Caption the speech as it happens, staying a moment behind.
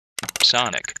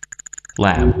Sonic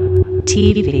Lab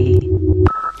TV.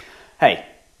 Hey,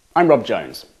 I'm Rob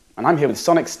Jones, and I'm here with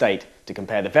Sonicstate to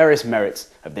compare the various merits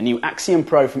of the new AXiom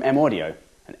Pro from M-Audio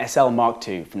and SL Mark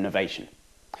II from Novation,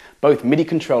 both MIDI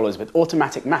controllers with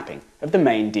automatic mapping of the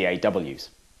main DAWs.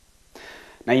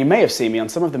 Now, you may have seen me on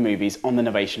some of the movies on the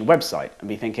Novation website and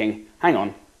be thinking, hang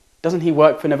on, doesn't he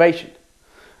work for Novation?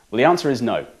 Well, the answer is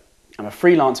no. I'm a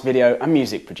freelance video and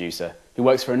music producer who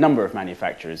works for a number of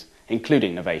manufacturers,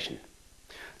 including Novation.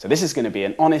 So this is going to be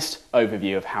an honest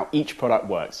overview of how each product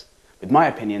works, with my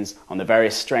opinions on the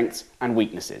various strengths and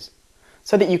weaknesses,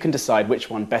 so that you can decide which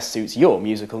one best suits your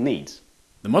musical needs.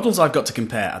 The models I've got to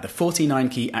compare are the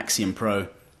 49-key AXiom Pro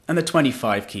and the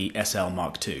 25-key SL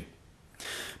Mark II.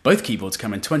 Both keyboards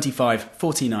come in 25,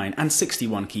 49 and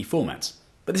 61-key formats,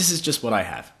 but this is just what I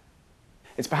have.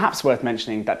 It's perhaps worth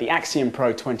mentioning that the AXiom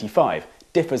Pro 25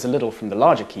 differs a little from the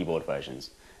larger keyboard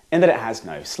versions, in that it has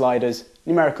no sliders,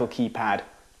 numerical keypad,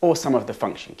 or some of the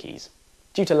function keys,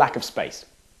 due to lack of space.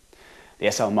 The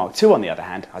SL Mark II, on the other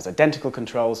hand, has identical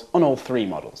controls on all three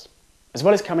models, as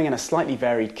well as coming in a slightly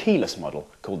varied keyless model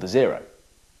called the Zero.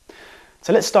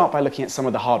 So let's start by looking at some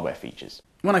of the hardware features.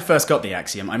 When I first got the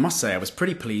AXiom, I must say I was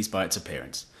pretty pleased by its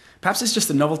appearance. Perhaps it's just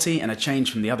a novelty and a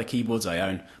change from the other keyboards I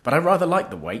own, but I rather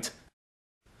like the weight,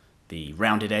 the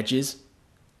rounded edges,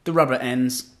 the rubber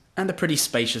ends, and the pretty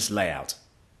spacious layout.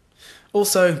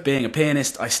 Also, being a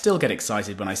pianist, I still get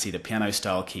excited when I see the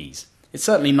piano-style keys. It's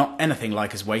certainly not anything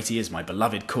like as weighty as my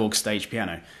beloved Korg stage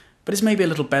piano, but it's maybe a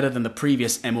little better than the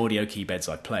previous M-Audio keybeds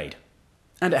I played.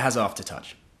 And it has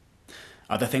aftertouch.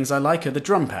 Other things I like are the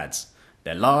drum pads.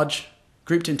 They're large,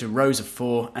 grouped into rows of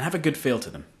 4, and have a good feel to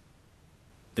them.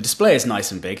 The display is nice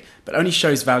and big, but only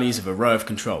shows values of a row of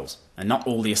controls, and not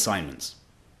all the assignments.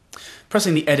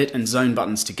 Pressing the edit and zone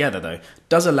buttons together, though,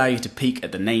 does allow you to peek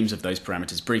at the names of those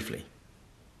parameters briefly.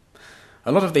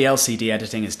 A lot of the LCD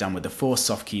editing is done with the 4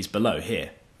 soft keys below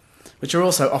here, which are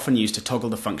also often used to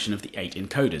toggle the function of the 8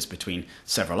 encoders between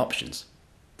several options.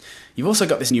 You've also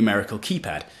got this numerical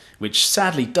keypad, which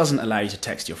sadly doesn't allow you to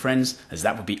text your friends, as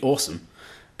that would be awesome,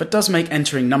 but does make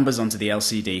entering numbers onto the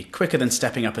LCD quicker than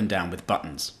stepping up and down with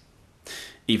buttons.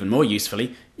 Even more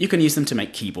usefully, you can use them to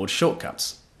make keyboard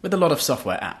shortcuts, with a lot of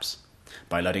software apps,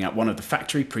 by loading up one of the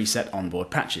factory preset onboard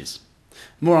patches.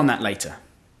 More on that later.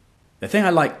 The thing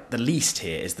I like the least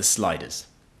here is the sliders.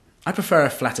 I prefer a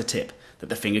flatter tip that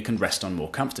the finger can rest on more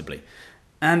comfortably,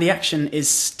 and the action is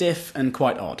stiff and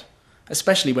quite odd,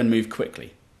 especially when moved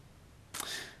quickly.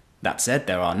 That said,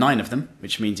 there are 9 of them,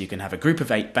 which means you can have a group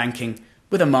of 8 banking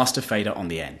with a master fader on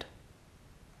the end.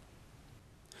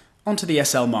 On to the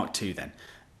SL Mark II then,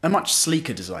 a much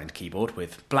sleeker designed keyboard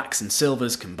with blacks and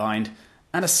silvers combined,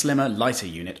 and a slimmer, lighter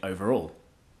unit overall.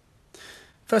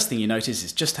 First thing you notice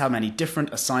is just how many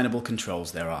different assignable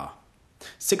controls there are.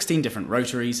 16 different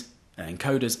rotaries,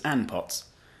 encoders and pots,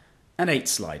 and 8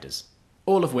 sliders,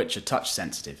 all of which are touch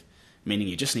sensitive, meaning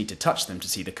you just need to touch them to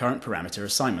see the current parameter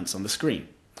assignments on the screen,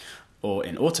 or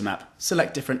in Automap,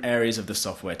 select different areas of the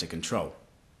software to control.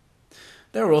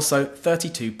 There are also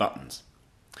 32 buttons.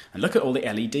 And look at all the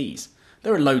LEDs.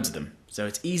 There are loads of them, so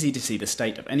it's easy to see the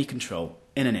state of any control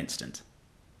in an instant.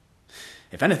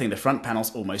 If anything, the front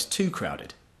panel's almost too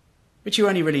crowded, which you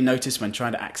only really notice when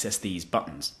trying to access these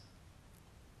buttons.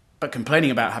 But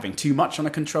complaining about having too much on a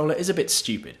controller is a bit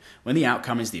stupid when the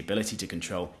outcome is the ability to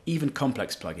control even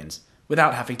complex plugins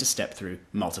without having to step through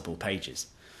multiple pages.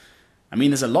 I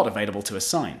mean, there's a lot available to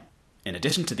assign. In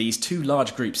addition to these 2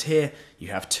 large groups here, you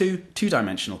have 2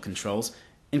 two-dimensional controls,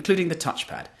 including the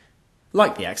touchpad.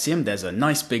 Like the AXiom, there's a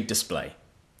nice big display.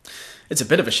 It's a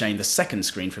bit of a shame the second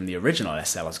screen from the original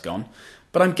SL is gone,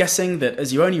 but I'm guessing that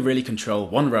as you only really control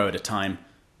 1 row at a time,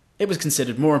 it was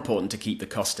considered more important to keep the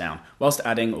cost down, whilst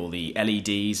adding all the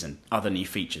LEDs and other new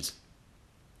features.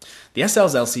 The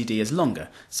SL's LCD is longer,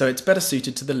 so it's better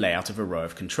suited to the layout of a row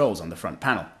of controls on the front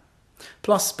panel.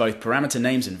 Plus, both parameter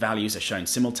names and values are shown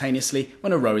simultaneously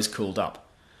when a row is called up,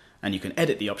 and you can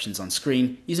edit the options on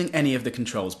screen using any of the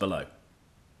controls below.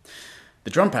 The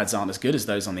drum pads aren't as good as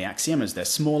those on the AXiom, as they're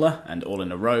smaller and all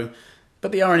in a row,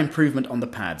 but they are an improvement on the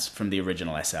pads from the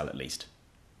original SL at least.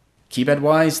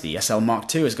 Keyboard-wise, the SL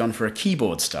Mark II has gone for a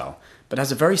keyboard style, but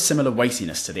has a very similar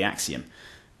weightiness to the AXiom,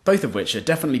 both of which are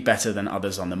definitely better than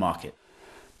others on the market.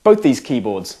 Both these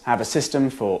keyboards have a system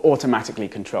for automatically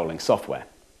controlling software.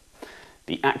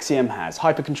 The AXiom has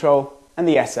Hypercontrol and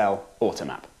the SL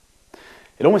Automap.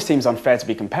 It almost seems unfair to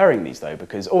be comparing these though,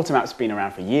 because Automap's been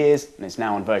around for years and is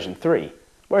now on version 3,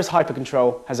 whereas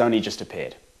Hypercontrol has only just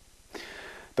appeared.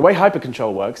 The way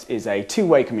Hypercontrol works is a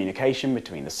 2-way communication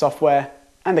between the software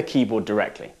and the keyboard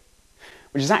directly,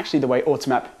 which is actually the way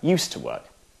Automap used to work.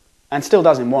 and still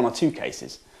does in one or two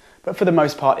cases, but for the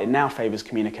most part it now favours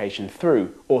communication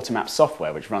through Automap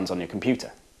software which runs on your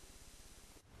computer.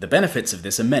 The benefits of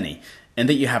this are many, in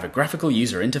that you have a graphical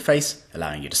user interface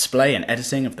allowing you display and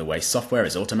editing of the way software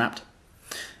is automapped.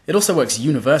 It also works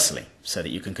universally, so that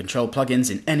you can control plugins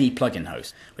in any plugin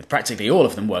host, with practically all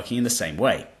of them working in the same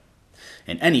way.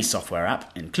 In any software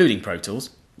app, including Pro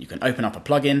Tools, you can open up a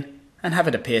plugin and have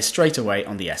it appear straight away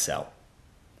on the SL.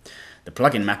 The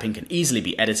plugin mapping can easily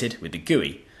be edited with the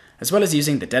GUI, as well as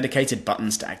using the dedicated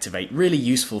buttons to activate really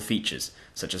useful features,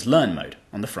 such as Learn Mode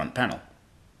on the front panel.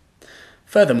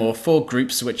 Furthermore, 4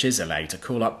 group switches allow you to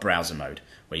call up browser mode,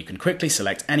 where you can quickly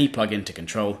select any plugin to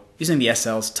control using the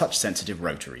SL's touch-sensitive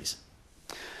rotaries.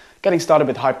 Getting started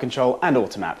with Hypercontrol and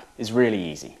Automap is really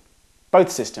easy.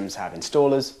 Both systems have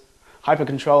installers,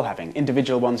 Hypercontrol having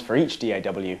individual ones for each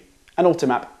DAW, and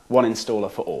Automap one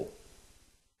installer for all.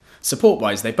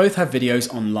 Support-wise, they both have videos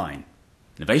online.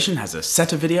 Novation has a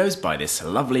set of videos by this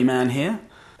lovely man here,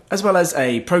 as well as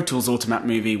a Pro Tools Automap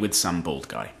movie with some bald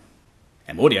guy.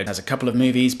 M-Audio has a couple of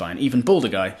movies by an even balder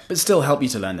guy, but still help you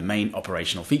to learn the main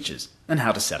operational features and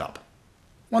how to set up.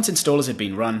 Once installers had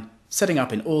been run, setting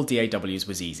up in all DAWs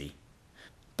was easy.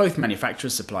 Both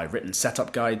manufacturers supply written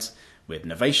setup guides, with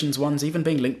Novation's ones even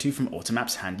being linked to from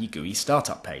Automap's handy GUI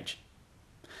startup page.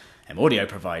 M-Audio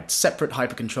provides separate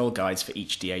hypercontrol guides for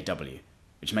each DAW,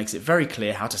 which makes it very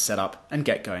clear how to set up and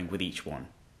get going with each one.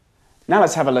 Now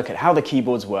let's have a look at how the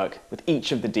keyboards work with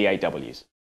each of the DAWs.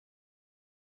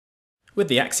 With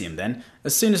the AXiom then,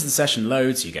 as soon as the session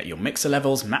loads, you get your mixer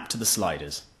levels mapped to the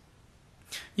sliders.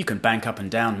 You can bank up and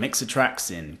down mixer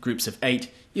tracks in groups of 8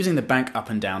 using the bank up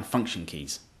and down function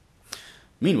keys.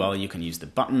 Meanwhile, you can use the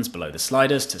buttons below the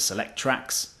sliders to select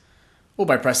tracks, or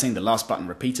by pressing the last button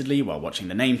repeatedly while watching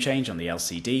the name change on the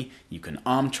LCD, you can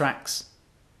arm tracks,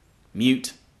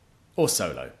 mute, or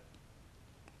solo.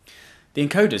 The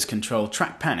encoders control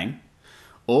track panning,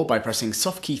 or by pressing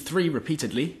soft key 3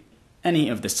 repeatedly, any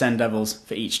of the send levels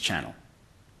for each channel.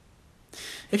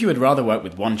 If you would rather work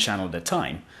with one channel at a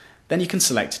time, then you can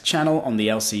select channel on the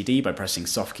LCD by pressing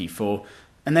soft key 4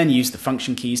 and then use the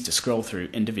function keys to scroll through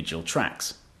individual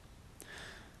tracks.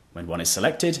 When one is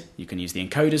selected, you can use the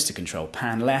encoders to control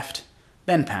pan left,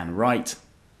 then pan right,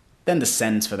 then the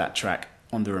sends for that track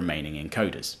on the remaining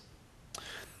encoders.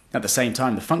 At the same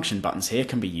time, the function buttons here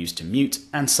can be used to mute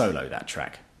and solo that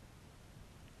track.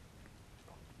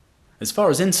 As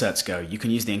far as inserts go, you can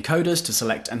use the encoders to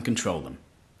select and control them.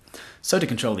 So to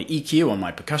control the EQ on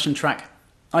my percussion track,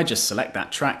 I just select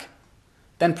that track,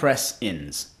 then press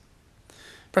INS.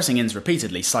 Pressing INS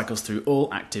repeatedly cycles through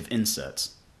all active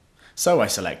inserts. So I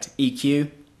select EQ,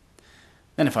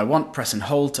 then if I want, press and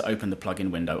hold to open the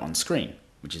plugin window on screen,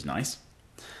 which is nice.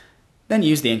 Then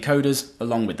use the encoders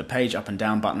along with the page up and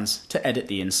down buttons to edit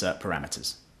the insert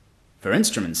parameters. For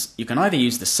instruments, you can either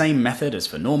use the same method as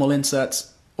for normal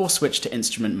inserts, or switch to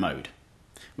instrument mode,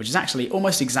 which is actually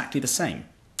almost exactly the same.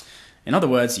 In other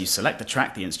words, you select the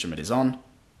track the instrument is on,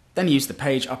 then use the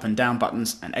page up and down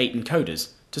buttons and 8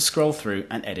 encoders to scroll through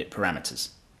and edit parameters.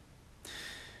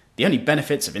 The only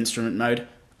benefits of instrument mode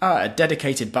are a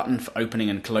dedicated button for opening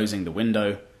and closing the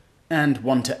window, and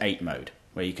 1 to 8 mode,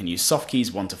 where you can use soft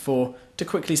keys 1 to 4 to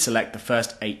quickly select the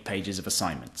first 8 pages of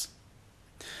assignments.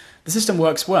 The system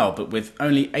works well, but with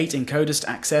only 8 encoders to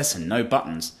access and no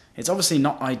buttons, it's obviously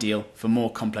not ideal for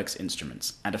more complex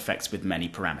instruments and effects with many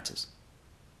parameters.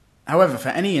 However, for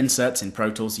any inserts in Pro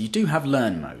Tools, you do have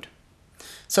Learn Mode.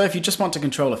 So if you just want to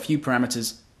control a few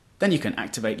parameters, then you can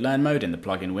activate Learn Mode in the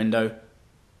plugin window,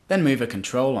 then move a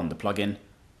control on the plugin,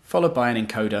 followed by an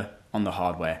encoder on the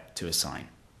hardware to assign.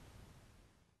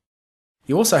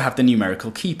 You also have the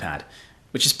numerical keypad,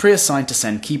 which is pre-assigned to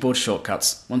send keyboard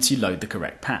shortcuts once you load the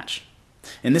correct patch.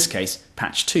 In this case,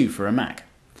 patch 2 for a Mac.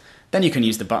 Then you can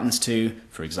use the buttons to,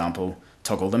 for example,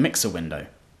 toggle the mixer window,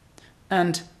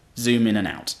 and zoom in and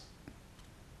out.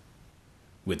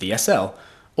 With the SL,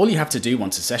 all you have to do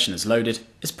once a session is loaded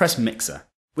is press Mixer,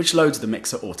 which loads the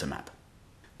mixer automap.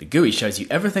 The GUI shows you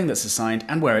everything that's assigned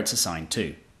and where it's assigned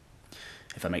to.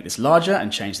 If I make this larger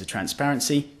and change the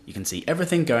transparency, you can see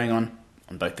everything going on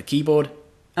both the keyboard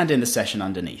and in the session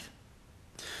underneath.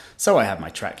 So I have my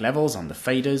track levels on the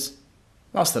faders,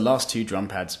 whilst the last 2 drum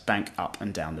pads bank up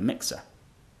and down the mixer.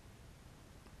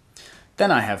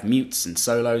 Then I have mutes and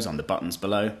solos on the buttons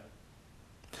below.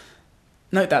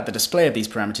 Note that the display of these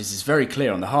parameters is very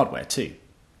clear on the hardware too,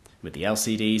 with the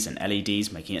LCDs and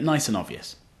LEDs making it nice and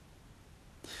obvious.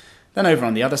 Then over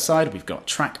on the other side we've got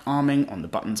track arming on the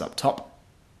buttons up top.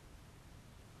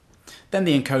 Then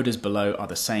the encoders below are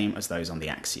the same as those on the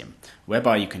AXiom,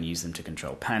 whereby you can use them to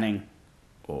control panning,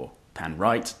 or pan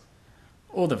right,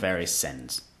 or the various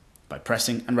sends. by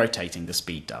pressing and rotating the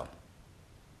speed dial.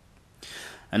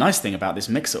 A nice thing about this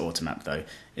mixer automap though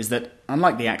is that,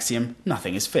 unlike the AXiom,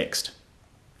 nothing is fixed.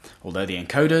 Although the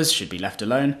encoders should be left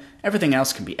alone, everything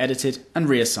else can be edited and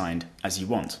reassigned as you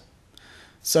want.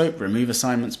 So remove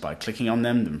assignments by clicking on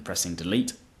them and pressing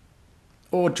delete,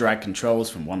 or drag controls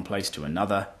from one place to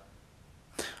another,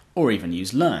 or even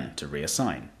use learn to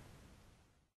reassign.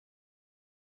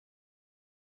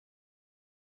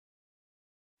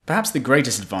 Perhaps the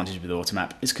greatest advantage with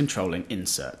Automap is controlling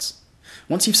inserts.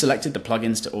 Once you've selected the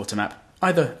plugins to Automap,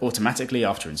 either automatically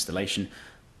after installation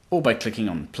or by clicking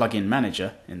on Plugin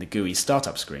Manager in the GUI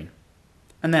startup screen,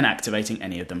 and then activating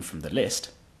any of them from the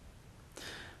list,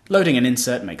 loading an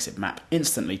insert makes it map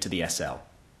instantly to the SL.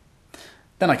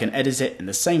 Then I can edit it in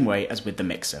the same way as with the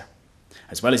mixer,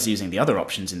 as well as using the other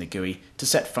options in the GUI to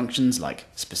set functions like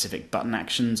specific button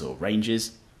actions or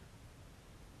ranges.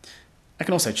 I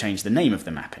can also change the name of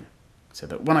the mapping, so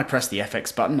that when I press the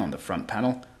FX button on the front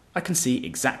panel, I can see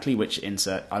exactly which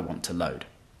insert I want to load,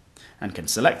 and can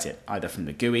select it either from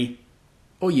the GUI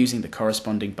or using the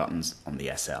corresponding buttons on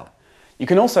the SL. You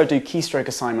can also do keystroke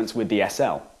assignments with the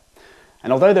SL,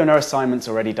 and although there are no assignments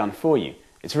already done for you,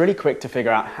 it's really quick to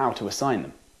figure out how to assign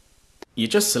them. You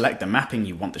just select the mapping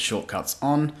you want the shortcuts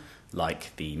on,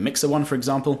 like the mixer one for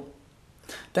example,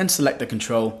 then select the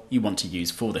control you want to use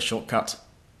for the shortcut,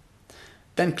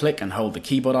 then click and hold the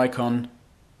keyboard icon,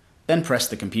 then press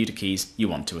the computer keys you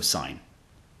want to assign.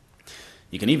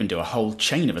 You can even do a whole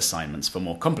chain of assignments for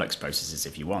more complex processes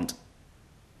if you want.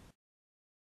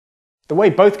 The way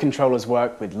both controllers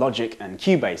work with Logic and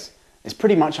Cubase is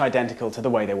pretty much identical to the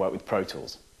way they work with Pro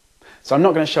Tools. So I'm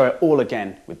not going to show it all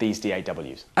again with these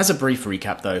DAWs. As a brief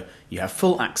recap though, you have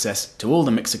full access to all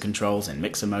the mixer controls in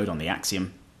mixer mode on the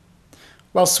AXiom,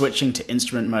 while switching to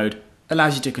instrument mode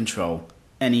allows you to control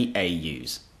any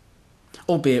AUs,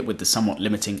 albeit with the somewhat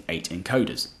limiting 8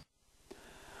 encoders.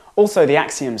 Also, the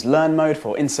AXiom's Learn mode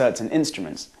for inserts and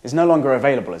instruments is no longer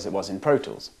available as it was in Pro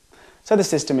Tools, so the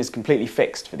system is completely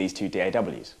fixed for these two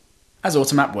DAWs. As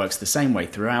Automap works the same way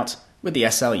throughout, with the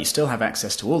SL you still have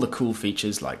access to all the cool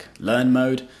features like Learn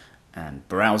mode and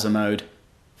Browser mode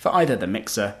for either the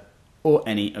mixer or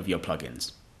any of your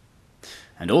plugins.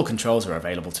 And all controls are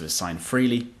available to assign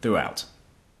freely throughout.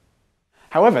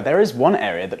 However, there is one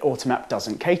area that Automap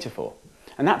doesn't cater for,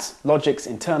 and that's Logic's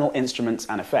internal instruments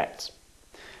and effects.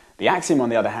 The AXiom, on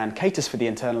the other hand, caters for the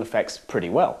internal effects pretty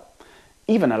well,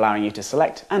 even allowing you to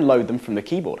select and load them from the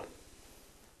keyboard.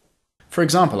 For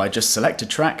example, I just select a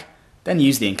track, then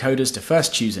use the encoders to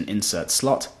first choose an insert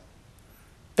slot,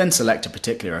 then select a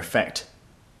particular effect,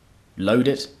 load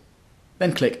it,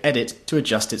 then click Edit to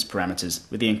adjust its parameters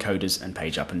with the encoders and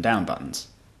page up and down buttons.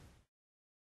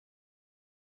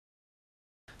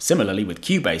 Similarly, with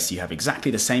Cubase you have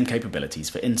exactly the same capabilities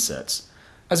for inserts,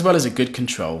 as well as a good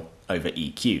control over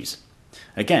EQs.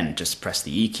 Again, just press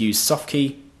the EQ's soft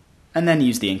key, and then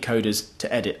use the encoders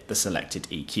to edit the selected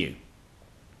EQ.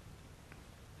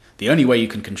 The only way you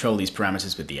can control these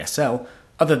parameters with the SL,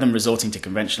 other than resorting to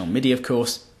conventional MIDI of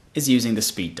course, is using the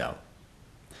speed dial.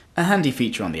 A handy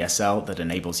feature on the SL that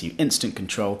enables you instant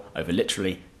control over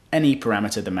literally any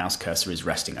parameter the mouse cursor is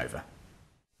resting over.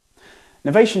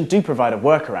 Novation do provide a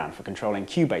workaround for controlling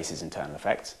Cubase's internal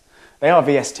effects. They are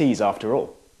VSTs after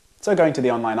all, so going to the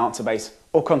online answer base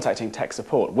or contacting tech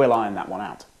support will iron that one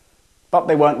out. But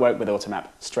they won't work with Automap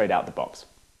straight out the box.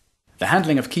 The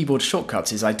handling of keyboard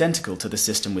shortcuts is identical to the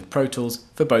system with Pro Tools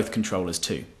for both controllers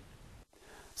too.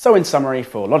 So in summary,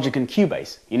 for Logic and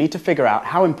Cubase, you need to figure out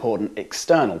how important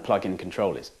external plugin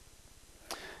control is.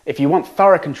 If you want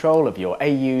thorough control of your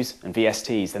AUs and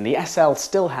VSTs, then the SL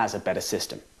still has a better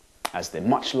system, as the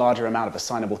much larger amount of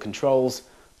assignable controls,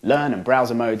 Learn and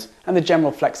Browser modes, and the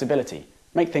general flexibility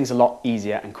make things a lot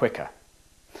easier and quicker.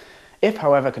 If,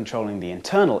 however, controlling the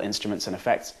internal instruments and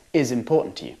effects is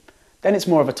important to you, then it's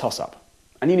more of a toss-up,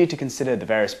 and you need to consider the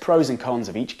various pros and cons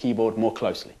of each keyboard more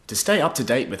closely. To stay up to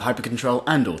date with Hypercontrol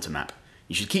and Automap,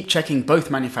 you should keep checking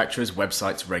both manufacturers'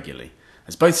 websites regularly,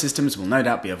 as both systems will no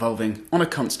doubt be evolving on a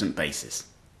constant basis.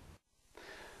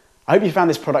 I hope you found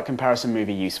this product comparison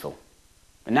movie useful,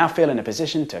 and now feel in a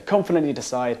position to confidently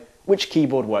decide which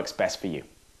keyboard works best for you.